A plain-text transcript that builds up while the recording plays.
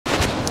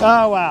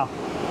Oh, wow.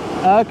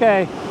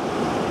 Okay.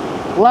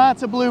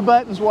 Lots of blue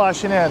buttons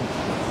washing in.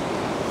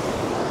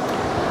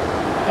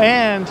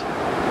 And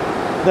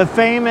the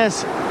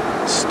famous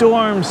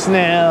storm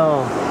snail.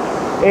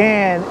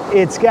 And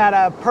it's got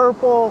a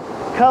purple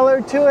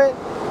color to it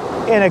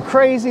and a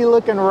crazy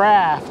looking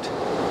raft.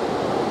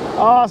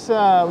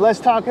 Awesome. Let's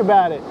talk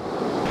about it.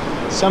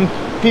 Some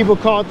people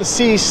call it the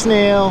sea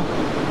snail.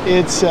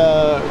 It's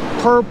a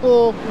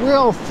purple,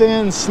 real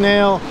thin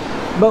snail.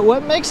 But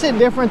what makes it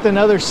different than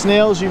other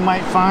snails you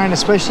might find,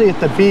 especially at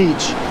the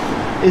beach,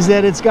 is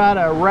that it's got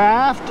a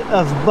raft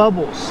of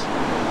bubbles.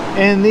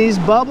 And these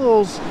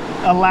bubbles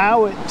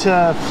allow it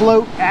to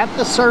float at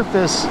the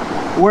surface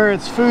where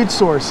its food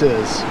source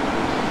is.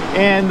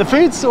 And the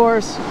food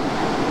source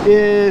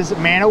is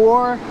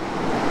man-o-war.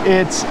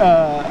 It's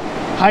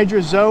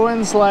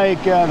hydrozoans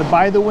like the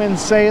by-the-wind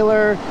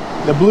sailor,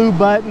 the blue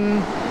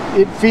button.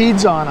 It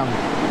feeds on them.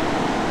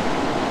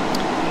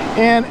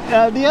 And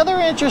the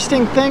other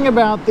interesting thing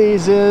about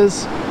these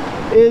is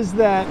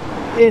that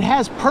it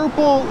has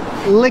purple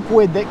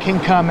liquid that can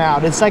come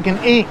out. It's like an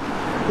ink.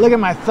 Look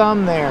at my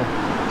thumb there.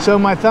 So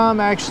my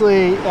thumb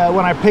actually,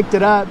 when I picked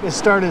it up, it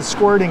started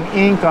squirting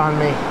ink on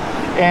me.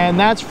 And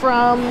that's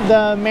from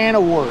the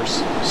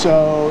man-o-wars.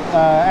 So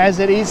as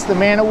it eats the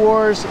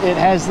man-o-wars, it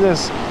has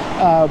this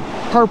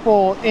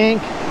purple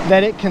ink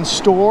that it can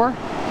store.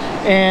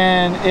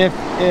 And if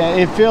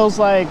it feels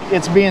like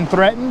it's being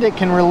threatened, it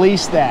can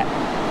release that.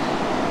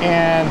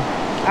 And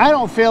I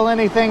don't feel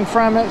anything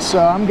from it,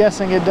 so I'm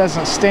guessing it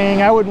doesn't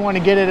sting. I wouldn't want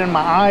to get it in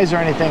my eyes or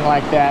anything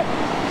like that.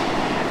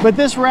 But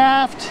this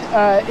raft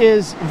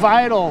is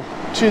vital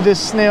to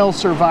this snail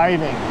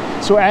surviving.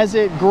 So as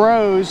it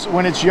grows,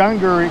 when it's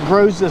younger, it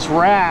grows this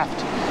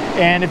raft.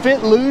 And if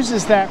it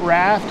loses that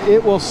raft,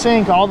 it will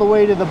sink all the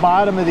way to the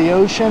bottom of the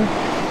ocean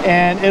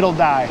and it'll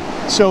die.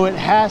 So it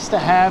has to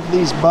have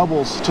these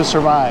bubbles to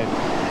survive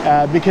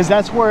because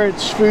that's where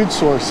its food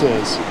source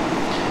is.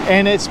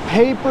 And it's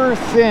paper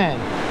thin.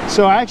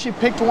 So I actually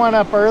picked one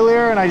up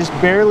earlier and I just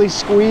barely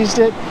squeezed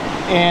it,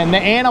 and the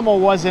animal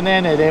wasn't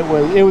in it. It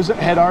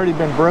had already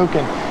been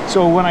broken.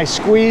 So when I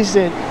squeezed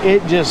it,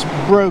 it just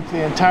broke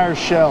the entire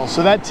shell.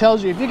 So that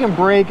tells you if you can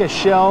break a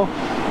shell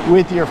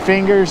with your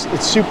fingers,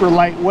 it's super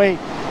lightweight.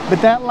 But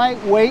that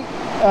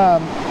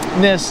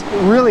lightweightness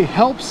really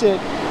helps it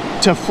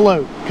to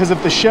float, because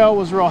if the shell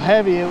was real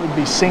heavy, it would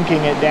be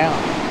sinking it down.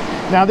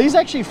 Now these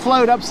actually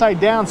float upside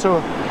down. So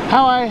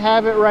how I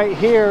have it right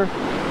here,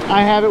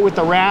 I have it with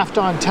the raft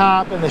on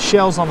top and the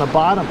shells on the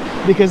bottom,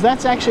 because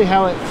that's actually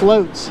how it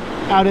floats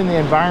out in the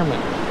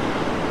environment.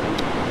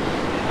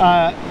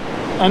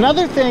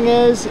 Another thing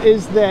is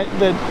that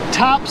the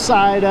top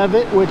side of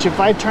it, which if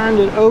I turned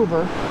it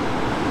over,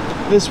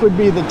 this would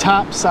be the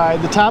top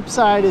side. The top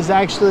side is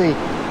actually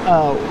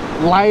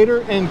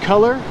lighter in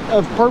color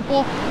of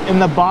purple,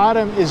 and the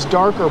bottom is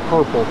darker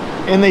purple.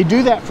 And they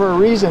do that for a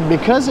reason,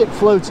 because it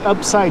floats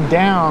upside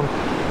down.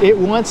 It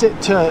wants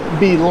it to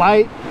be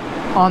light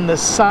on the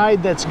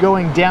side that's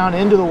going down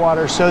into the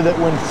water, so that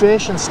when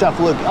fish and stuff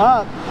look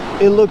up,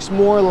 it looks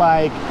more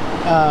like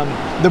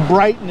the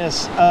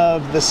brightness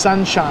of the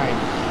sunshine.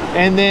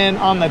 And then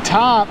on the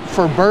top,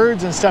 for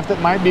birds and stuff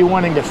that might be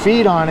wanting to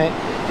feed on it,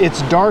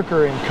 it's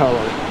darker in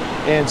color.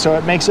 And so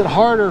it makes it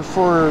harder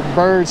for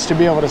birds to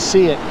be able to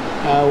see it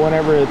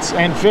whenever it's,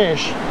 and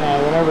fish,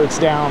 whenever it's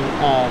down,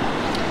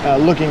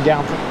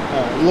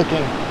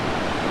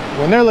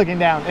 when they're looking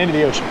down into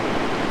the ocean.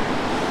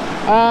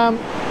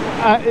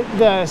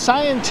 The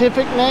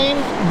scientific name,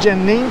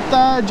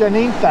 Janthina,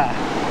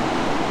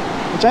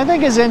 which I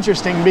think is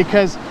interesting,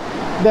 because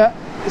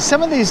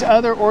some of these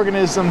other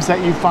organisms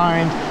that you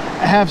find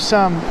have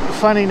some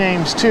funny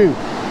names too,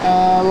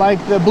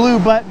 like the blue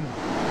button,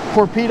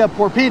 porpita,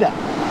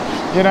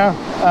 you know,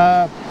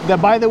 the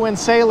by-the-wind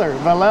sailor,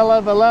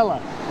 Valella.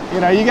 You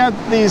know, you got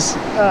these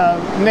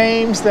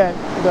names that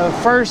the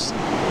first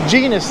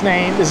genus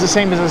name is the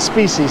same as a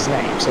species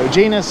name. So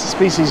genus,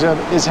 species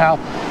is how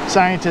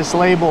scientists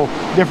label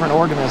different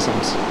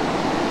organisms.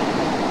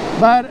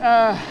 But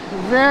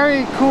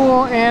very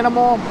cool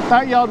animal.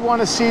 Thought y'all would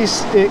want to see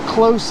it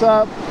close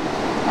up.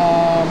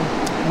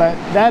 But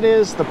that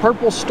is the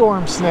purple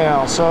storm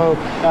snail. So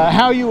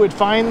how you would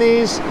find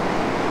these,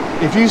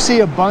 if you see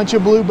a bunch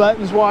of blue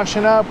buttons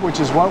washing up, which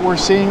is what we're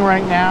seeing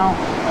right now,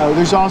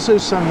 there's also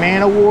some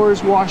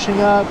man-o-wars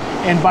washing up,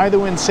 and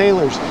by-the-wind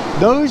sailors.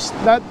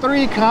 That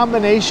three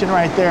combination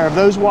right there of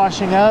those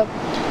washing up,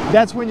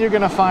 that's when you're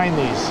going to find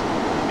these.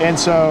 And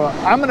so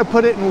I'm going to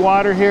put it in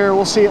water here.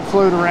 We'll see it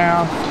float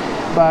around.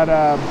 But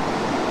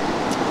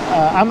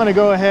I'm going to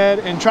go ahead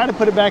and try to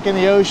put it back in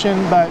the ocean.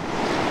 But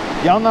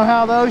y'all know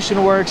how the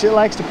ocean works. It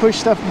likes to push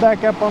stuff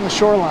back up on the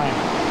shoreline.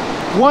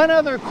 One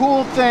other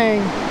cool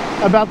thing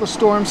about the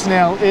storm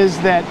snail is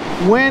that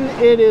when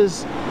it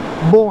is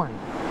born,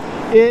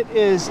 it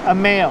is a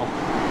male.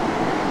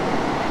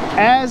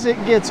 As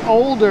it gets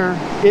older,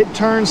 it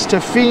turns to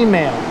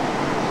female.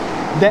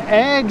 The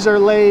eggs are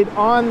laid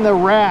on the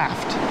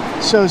raft.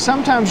 So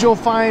sometimes you'll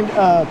find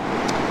a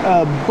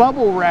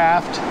bubble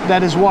raft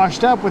that is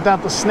washed up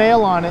without the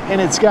snail on it, and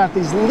it's got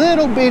these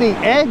little bitty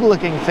egg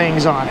looking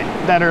things on it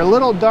that are a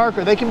little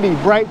darker. They can be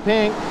bright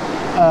pink,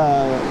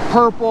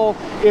 purple.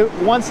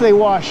 Once they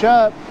wash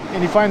up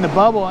and you find the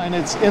bubble and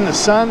it's in the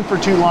sun for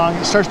too long,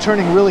 it starts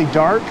turning really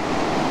dark.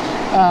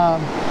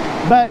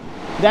 But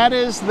that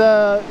is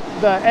the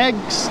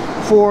eggs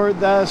for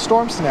the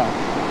storm snail.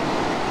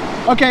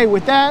 Okay,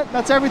 with that,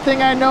 that's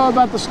everything I know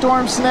about the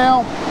storm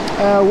snail.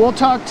 We'll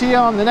talk to you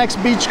on the next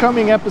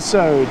beachcombing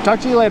episode. Talk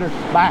to you later.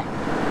 Bye.